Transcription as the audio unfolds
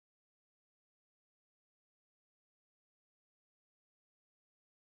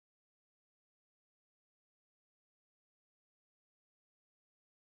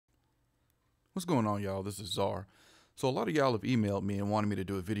What's going on, y'all? This is Czar. So a lot of y'all have emailed me and wanted me to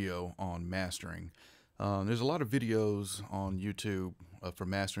do a video on mastering. There's a lot of videos on YouTube for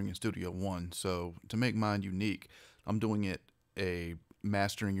mastering in Studio One. So to make mine unique, I'm doing it a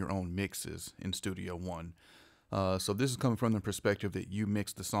mastering your own mixes in Studio One. So this is coming from the perspective that you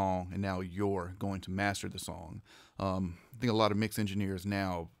mixed the song and now you're going to master the song. I think a lot of mix engineers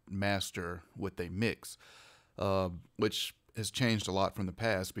now master what they mix, which has changed a lot from the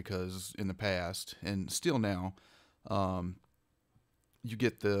past because in the past and still now, um, you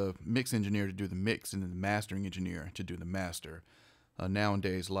get the mix engineer to do the mix and then the mastering engineer to do the master.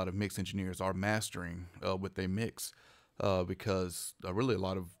 Nowadays, a lot of mix engineers are mastering what they mix because really a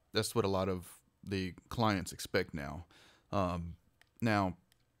lot of that's what a lot of the clients expect now. Now,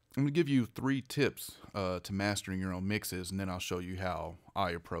 I'm going to give you 3 tips to mastering your own mixes, and then I'll show you how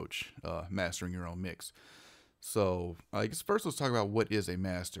I approach mastering your own mix. So I guess first let's talk about what is a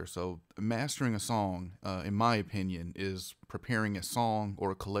master. So mastering a song, in my opinion, is preparing a song or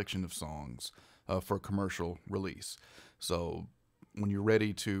a collection of songs for commercial release. So when you're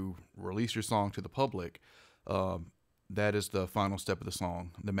ready to release your song to the public, that is the final step of the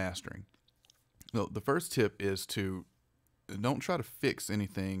song, the mastering. So the first tip is to don't try to fix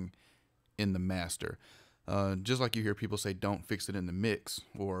anything in the master. Just like you hear people say, don't fix it in the mix.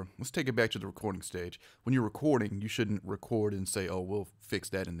 Or let's take it back to the recording stage. When you're recording, you shouldn't record and say, oh, we'll fix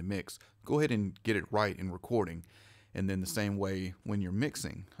that in the mix. Go ahead and get it right in recording. And then the same way when you're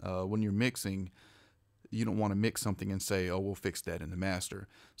mixing. You don't want to mix something and say, oh, we'll fix that in the master.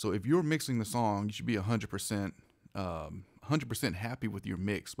 So if you're mixing the song, you should be 100% happy with your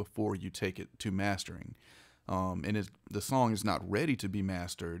mix before you take it to mastering. And the song is not ready to be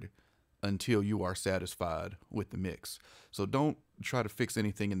mastered until you are satisfied with the mix. So don't try to fix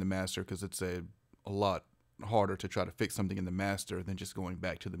anything in the master because it's a lot harder to try to fix something in the master than just going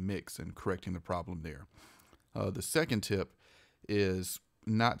back to the mix and correcting the problem there. The second tip is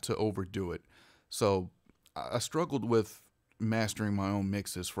not to overdo it. So I struggled with mastering my own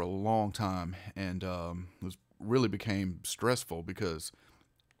mixes for a long time, and it really became stressful because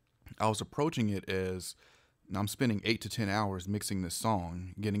I was approaching it as I'm spending 8 to 10 hours mixing this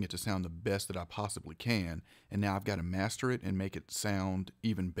song, getting it to sound the best that I possibly can, and now I've got to master it and make it sound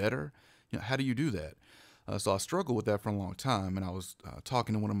even better. How do you do that? So I struggled with that for a long time, and I was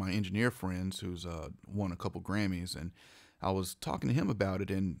talking to one of my engineer friends who's won a couple Grammys, and I was talking to him about it,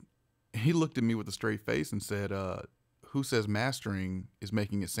 and he looked at me with a straight face and said, "Who says mastering is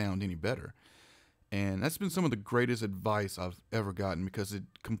making it sound any better?" And that's been some of the greatest advice I've ever gotten because it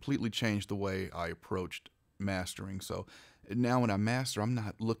completely changed the way I approached mastering. So now when I master, I'm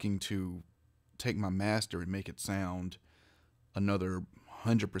not looking to take my master and make it sound another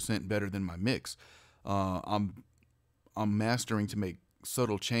 100% better than my mix. Uh, I'm I'm mastering to make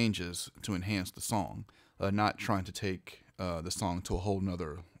subtle changes to enhance the song, not trying to take the song to a whole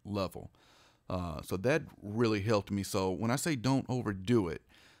nother level. So that really helped me. So when I say don't overdo it,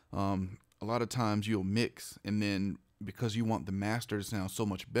 a lot of times you'll mix and then because you want the master to sound so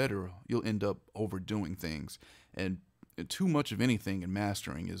much better, you'll end up overdoing things. And too much of anything in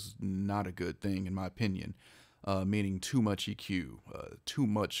mastering is not a good thing, in my opinion, meaning too much EQ, too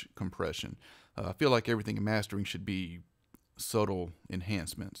much compression. I feel like everything in mastering should be subtle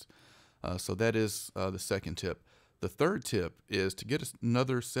enhancements. So that is the second tip. The third tip is to get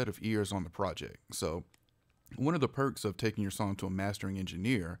another set of ears on the project. So one of the perks of taking your song to a mastering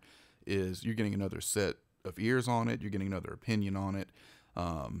engineer is you're getting another set of ears on it. You're getting another opinion on it,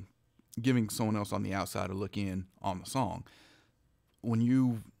 giving someone else on the outside a look in on the song. When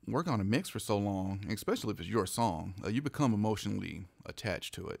you work on a mix for so long, especially if it's your song, you become emotionally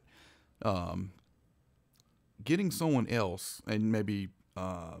attached to it. Um, Getting someone else, and maybe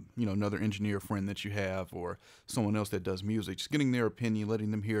another engineer friend that you have, or someone else that does music, just getting their opinion,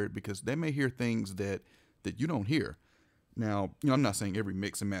 letting them hear it, because they may hear things that you don't hear. Now, I'm not saying every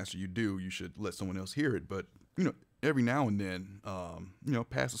mix and master you do, you should let someone else hear it, but every now and then,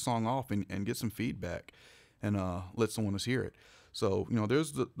 pass the song off and get some feedback, and let someone else hear it. So,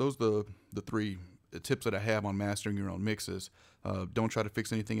 there's the 3 tips that I have on mastering your own mixes. Don't try to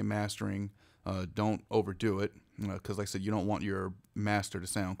fix anything in mastering. Don't overdo it, because like I said, you don't want your master to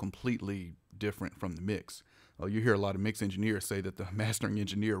sound completely different from the mix. You hear a lot of mix engineers say that the mastering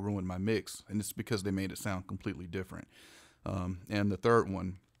engineer ruined my mix, and it's because they made it sound completely different. And the third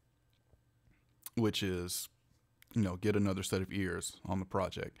one, which is, get another set of ears on the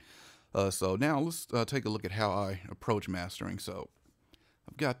project. So now let's take a look at how I approach mastering. So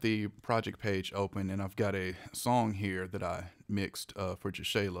I've got the project page open, and I've got a song here that I mixed for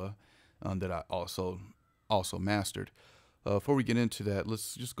Jashayla that I also mastered. Before we get into that,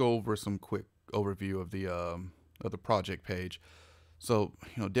 let's just go over some quick overview of the project page. So,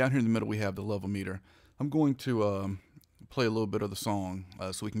 down here in the middle we have the level meter. I'm going to play a little bit of the song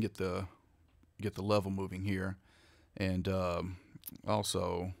so we can get the level moving here, and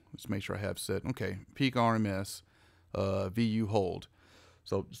also let's make sure I have set peak RMS, VU hold.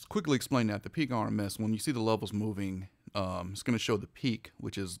 So just quickly explain that. The peak RMS, when you see the levels moving, it's going to show the peak,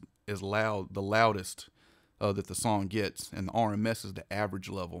 which is the loudest that the song gets, and the RMS is the average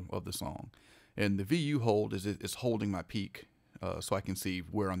level of the song, and the VU hold is holding my peak, so I can see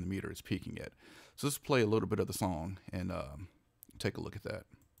where on the meter it's peaking at. So let's play a little bit of the song and take a look at that.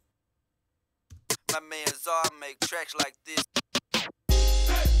 My man Czar make tracks like this.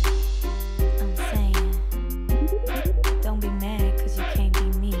 I'm saying, don't be mad cause you can't be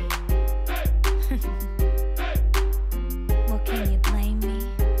me. Well, can you blame me?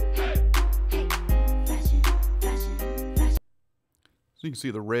 Hey, fashion. So you can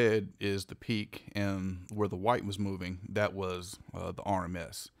see the red is the peak, and where the white was moving, that was the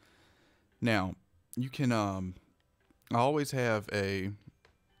RMS. Now, you can, I always have a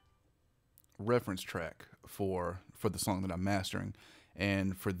reference track for the song that I'm mastering,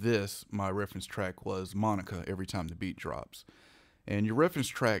 and for this, my reference track was Monica, Every Time the Beat Drops. And your reference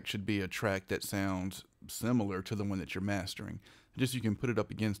track should be a track that sounds similar to the one that you're mastering. Just you can put it up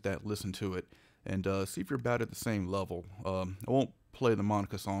against that, listen to it, and see if you're about at the same level. I won't play the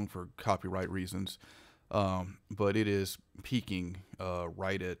Monica song for copyright reasons, but it is peaking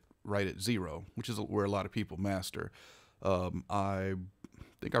right at 0, which is where a lot of people master. I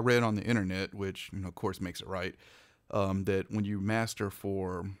think I read on the internet, which of course makes it right, that when you master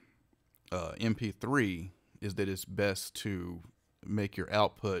for MP3, is that it's best to make your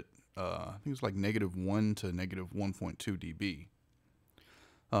output, I think it's like -1 to -1.2 dB.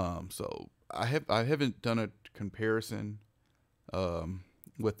 So I haven't done a comparison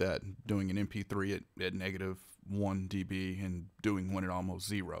with that, doing an MP3 at -1 dB and doing one at almost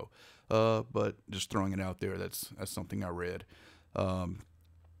 0. But just throwing it out there, that's something I read. So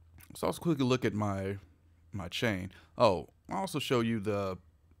let's quickly look at my chain. Oh, I'll also show you the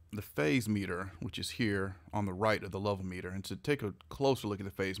phase meter, which is here on the right of the level meter. And to take a closer look at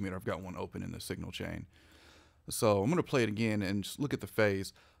the phase meter, I've got one open in the signal chain. So I'm going to play it again and just look at the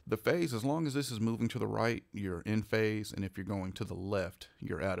phase. The phase, as long as this is moving to the right, you're in phase, and if you're going to the left,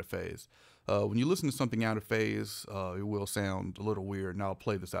 you're out of phase. When you listen to something out of phase, it will sound a little weird, and I'll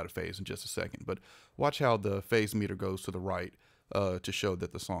play this out of phase in just a second. But watch how the phase meter goes to the right to show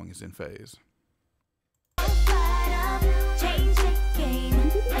that the song is in phase.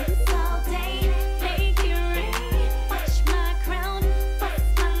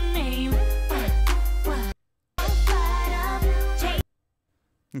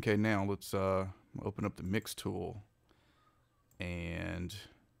 Okay, now let's open up the mix tool, and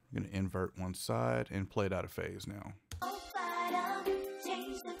I'm going to invert one side and play it out of phase now.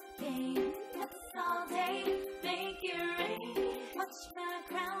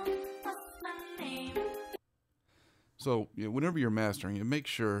 So whenever you're mastering, make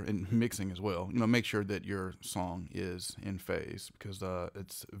sure, and mixing as well, make sure that your song is in phase, because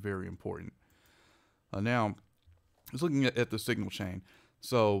it's very important. Now, let's looking at the signal chain.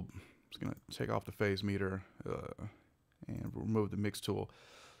 So I'm just going to take off the phase meter and remove the mix tool.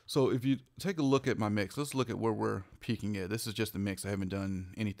 So if you take a look at my mix, let's look at where we're peaking at. This is just the mix. I haven't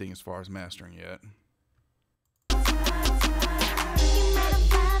done anything as far as mastering yet.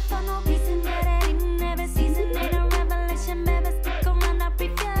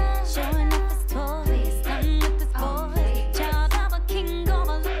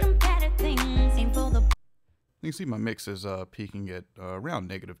 You can see my mix is peaking at around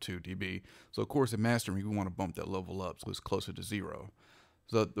 -2 dB. So of course in mastering, we want to bump that level up so it's closer to 0.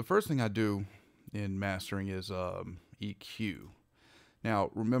 So the first thing I do in mastering is EQ.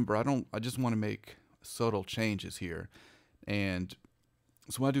 Now remember, I just want to make subtle changes here. And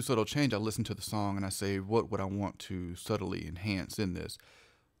so when I do subtle change, I listen to the song and I say, what would I want to subtly enhance in this?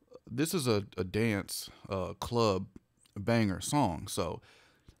 This is a dance club banger song, so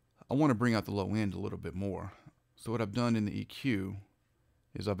I want to bring out the low end a little bit more. So what I've done in the EQ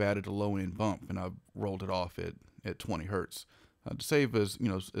is I've added a low end bump, and I've rolled it off at 20 hertz to save as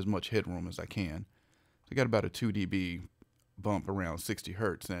much headroom as I can. So I got about a 2 dB bump around 60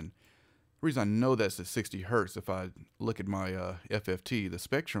 hertz, and the reason I know that's at 60 hertz, if I look at my FFT, the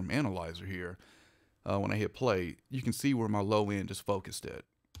spectrum analyzer here, when I hit play, you can see where my low end is focused at.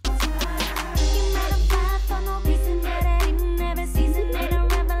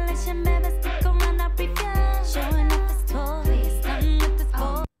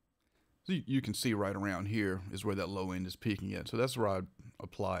 So you can see right around here is where that low end is peaking at. So that's where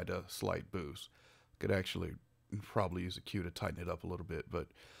applied a slight boost. Could actually probably use a cue to tighten it up a little bit, but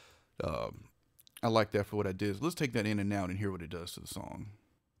I like that for what I did. So let's take that in and out and hear what it does to the song.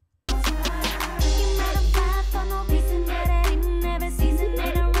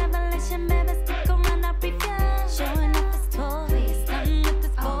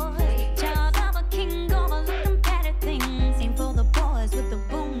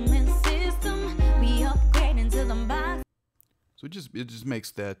 So it just makes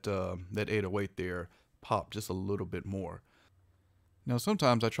that that 808 there pop just a little bit more. Now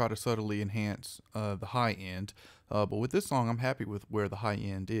sometimes I try to subtly enhance the high end, but with this song I'm happy with where the high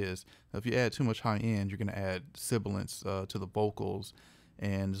end is. Now, if you add too much high end, you're going to add sibilance to the vocals,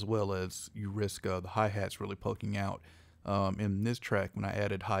 and as well as you risk the hi-hats really poking out. In this track, when I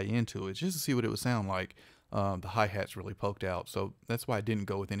added high end to it, just to see what it would sound like, the hi-hats really poked out. So that's why I didn't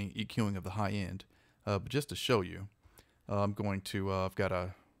go with any EQing of the high end, but just to show you. I'm going to, I've got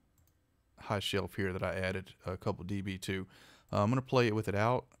a high shelf here that I added a couple dB to. I'm going to play it with it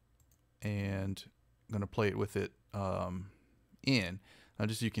out, and I'm going to play it with it in,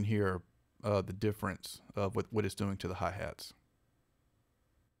 just so you can hear the difference of what it's doing to the hi-hats.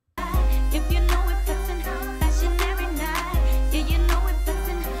 If you know it, flexing, fashion every night. Yeah, you know it,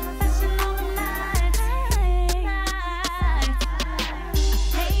 flexing, fashion all the night.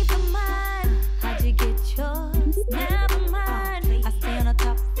 Pay for mine. How'd you get yours? Never mind. I stay on the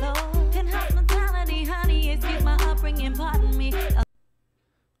top floor. Penthouse mentality, honey. Excuse my upbringing, pardon me. So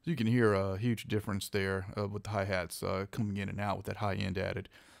you can hear a huge difference there with the hi-hats coming in and out with that high end added.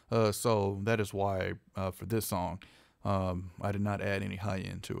 So that is why for this song, I did not add any high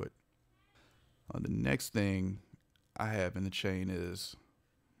end to it. The next thing I have in the chain is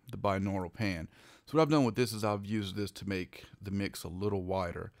the binaural pan. So what I've done with this is I've used this to make the mix a little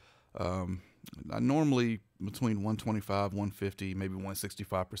wider. I normally between 125, 150, maybe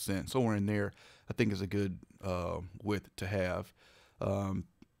 165%, somewhere in there, I think is a good width to have. You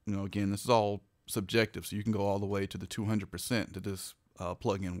know, again, this is all subjective, so you can go all the way to the 200% that this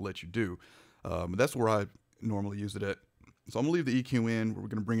plugin will let you do. But that's where I normally use it at. So I'm gonna leave the EQ in. We're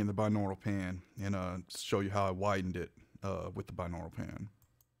gonna bring in the binaural pan and show you how I widened it with the binaural pan.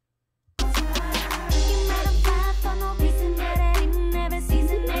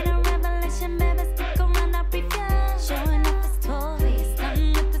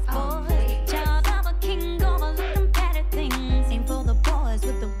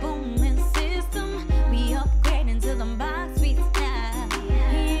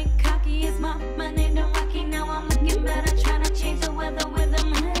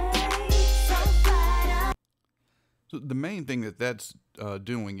 So the main thing that's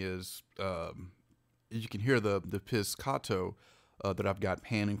doing is you can hear the pizzicato that I've got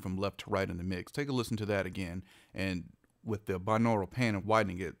panning from left to right in the mix. Take a listen to that again, and with the binaural pan and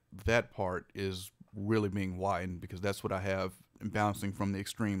widening it, that part is really being widened because that's what I have bouncing from the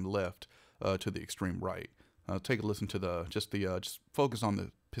extreme left to the extreme right. Take a listen to just focus on the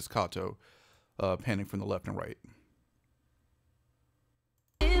pizzicato panning from the left and right.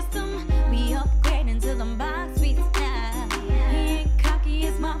 We upgrade into the box suites now. He ain't cocky,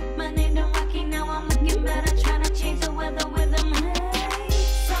 it's my money, don't rocky. Now I'm looking better, trying to change the weather with him. Hey,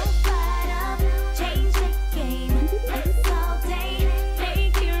 so fired up, change the game. It's all day,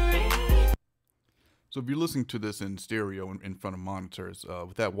 make it rain. So if you're listening to this in stereo in front of monitors,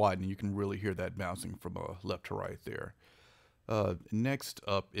 with that widening, you can really hear that bouncing from left to right there. Next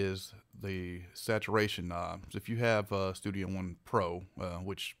up is the saturation knob. So if you have Studio One Pro,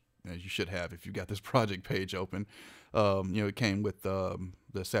 which you should have if you got this project page open, you know, it came with the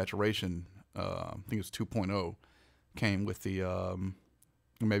saturation. I think it's 2.0. Came with the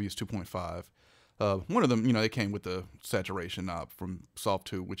maybe it's 2.5. One of them, you know, they came with the saturation knob from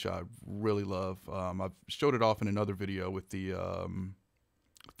Soft2, which I really love. I've showed it off in another video with the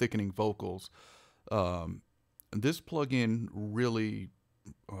thickening vocals. This plugin really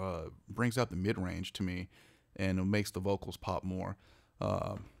brings out the mid-range to me, and it makes the vocals pop more.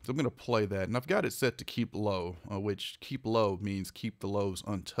 So I'm going to play that, and I've got it set to keep low, which keep low means keep the lows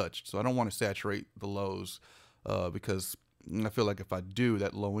untouched. So I don't want to saturate the lows because I feel like if I do,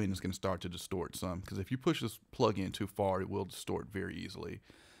 that low end is going to start to distort some, because if you push this plug-in too far, it will distort very easily.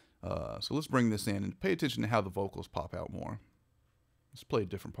 So let's bring this in and pay attention to how the vocals pop out more. Let's play a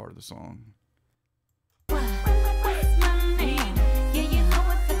different part of the song.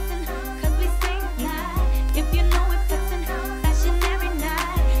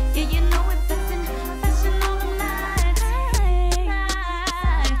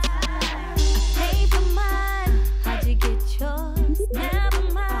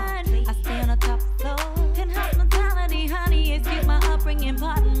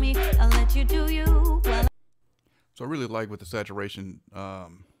 So I really like what the saturation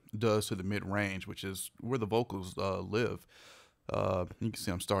does to the mid-range, which is where the vocals live. You can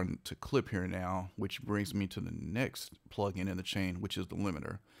see I'm starting to clip here now, which brings me to the next plugin in the chain, which is the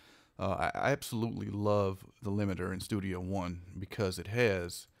limiter. I absolutely love the limiter in Studio One because it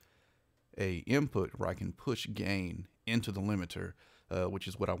has a input where I can push gain into the limiter, which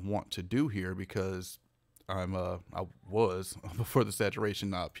is what I want to do here because I was before the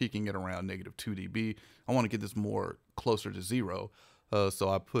saturation peaking at around -2 dB. I want to get this more closer to 0, so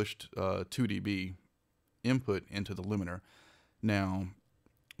I pushed 2 dB input into the limiter. Now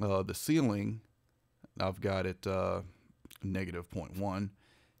the ceiling, I've got it -0.1,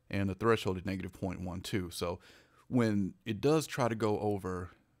 and the threshold is -0.12. So when it does try to go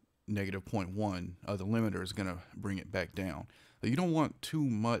over -0.1, the limiter is going to bring it back down. You don't want too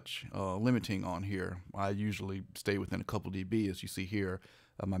much limiting on here. I usually stay within a couple dB. As you see here,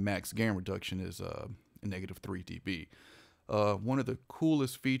 my max gain reduction is -3 dB. One of the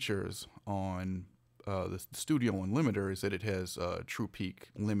coolest features on the Studio One limiter is that it has true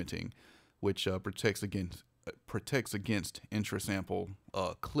peak limiting, which protects against intra-sample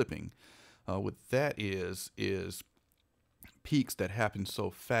clipping. What that is peaks that happen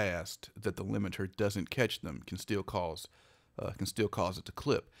so fast that the limiter doesn't catch them can still cause it to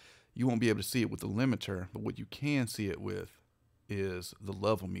clip. You won't be able to see it with the limiter, but what you can see it with is the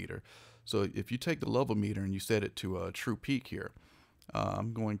level meter. So if you take the level meter and you set it to a true peak here,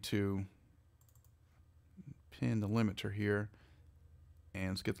 I'm going to pin the limiter here and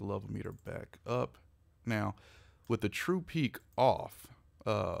let's get the level meter back up. Now with the true peak off,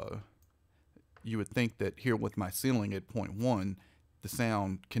 you would think that here with my ceiling at 0.1, the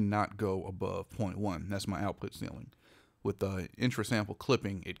sound cannot go above 0.1. That's my output ceiling. With the intra-sample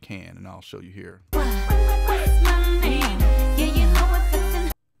clipping, it can, and I'll show you here.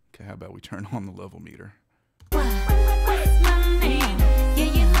 Okay, how about we turn on the level meter?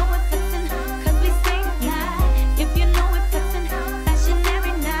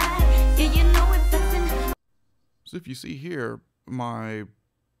 So if you see here, my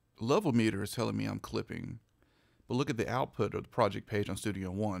level meter is telling me I'm clipping, but look at the output of the project page on Studio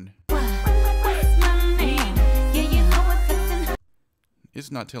One. It's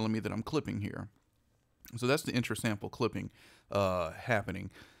not telling me that I'm clipping here. So that's the intra-sample clipping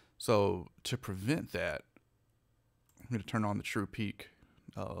happening. So to prevent that, I'm going to turn on the true peak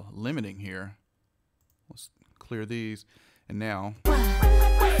limiting here. Let's clear these, and now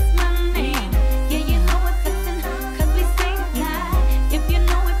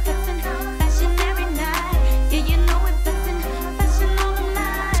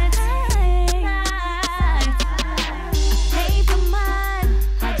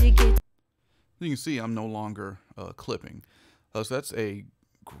you can see I'm no longer clipping. So that's a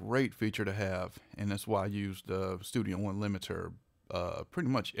great feature to have, and that's why I use the Studio One limiter pretty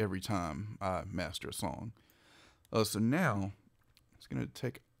much every time I master a song. So now it's going to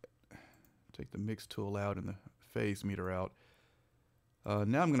take the mix tool out and the phase meter out.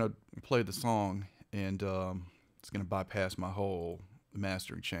 Now I'm going to play the song, and it's going to bypass my whole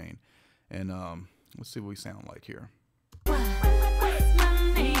mastering chain. And let's see what we sound like here.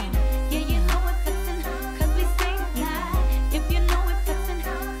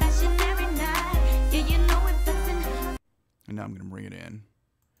 And now I'm going to bring it in.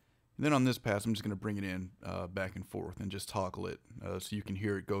 And then on this pass, I'm just going to bring it in back and forth and just toggle it so you can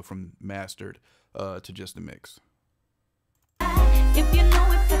hear it go from mastered to just the mix. If you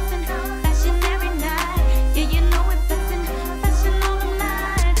know it, fashion every night. Yeah, you know it, fashion all the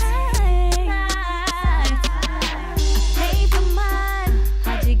night. Hey, for mine,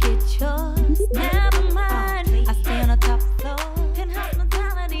 how'd you get yours? Never mind, I stay on the top floor. Penthouse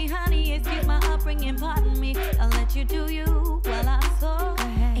mentality, honey, excuse my upbringing, pardon me. I'll let you do you while I soar.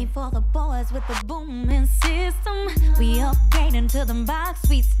 Ain't for the boys with the booming system. We upgrading to them box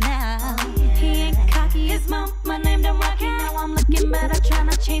suites now. He ain't cocky, it's my name, them rocky. Now I'm looking better, trying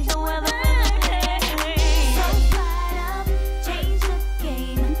to change the weather. So fired up, change the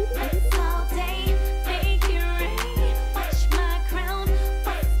game. Let's all day, make it rain. Watch my crown,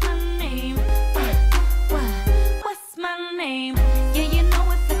 what's my name? What's my name? Yeah, you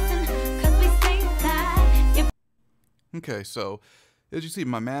know it's listen, cause we stay live. Okay, so as you see,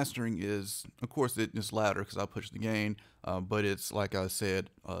 my mastering is, of course, it's louder because I push the gain, but it's, like I said,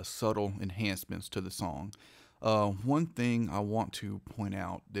 subtle enhancements to the song. One thing I want to point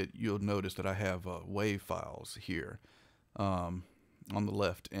out that you'll notice that I have wave files here on the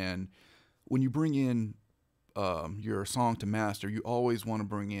left, and when you bring in your song to master, you always want to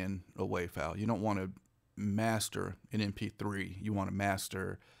bring in a wave file. You don't want to master an MP3. You want to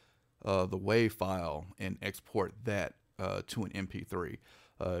master the WAV file and export that to an MP3.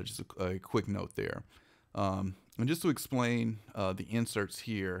 Just a quick note there. And just to explain the inserts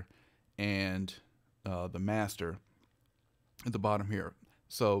here and the master at the bottom here.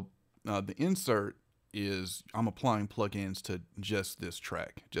 So the insert is I'm applying plugins to just this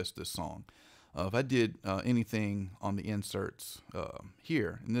track, just this song. If I did anything on the inserts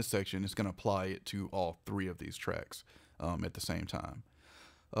here in this section, it's going to apply it to all 3 of these tracks at the same time.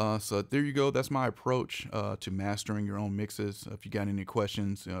 So there you go. That's my approach to mastering your own mixes. If you got any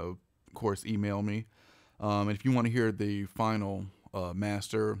questions, of course, email me. And if you want to hear the final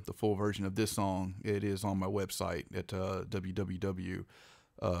master, the full version of this song, it is on my website at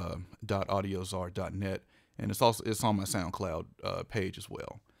www.audiozar.net, and it's on my SoundCloud page as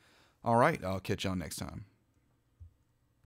well. All right, I'll catch y'all next time.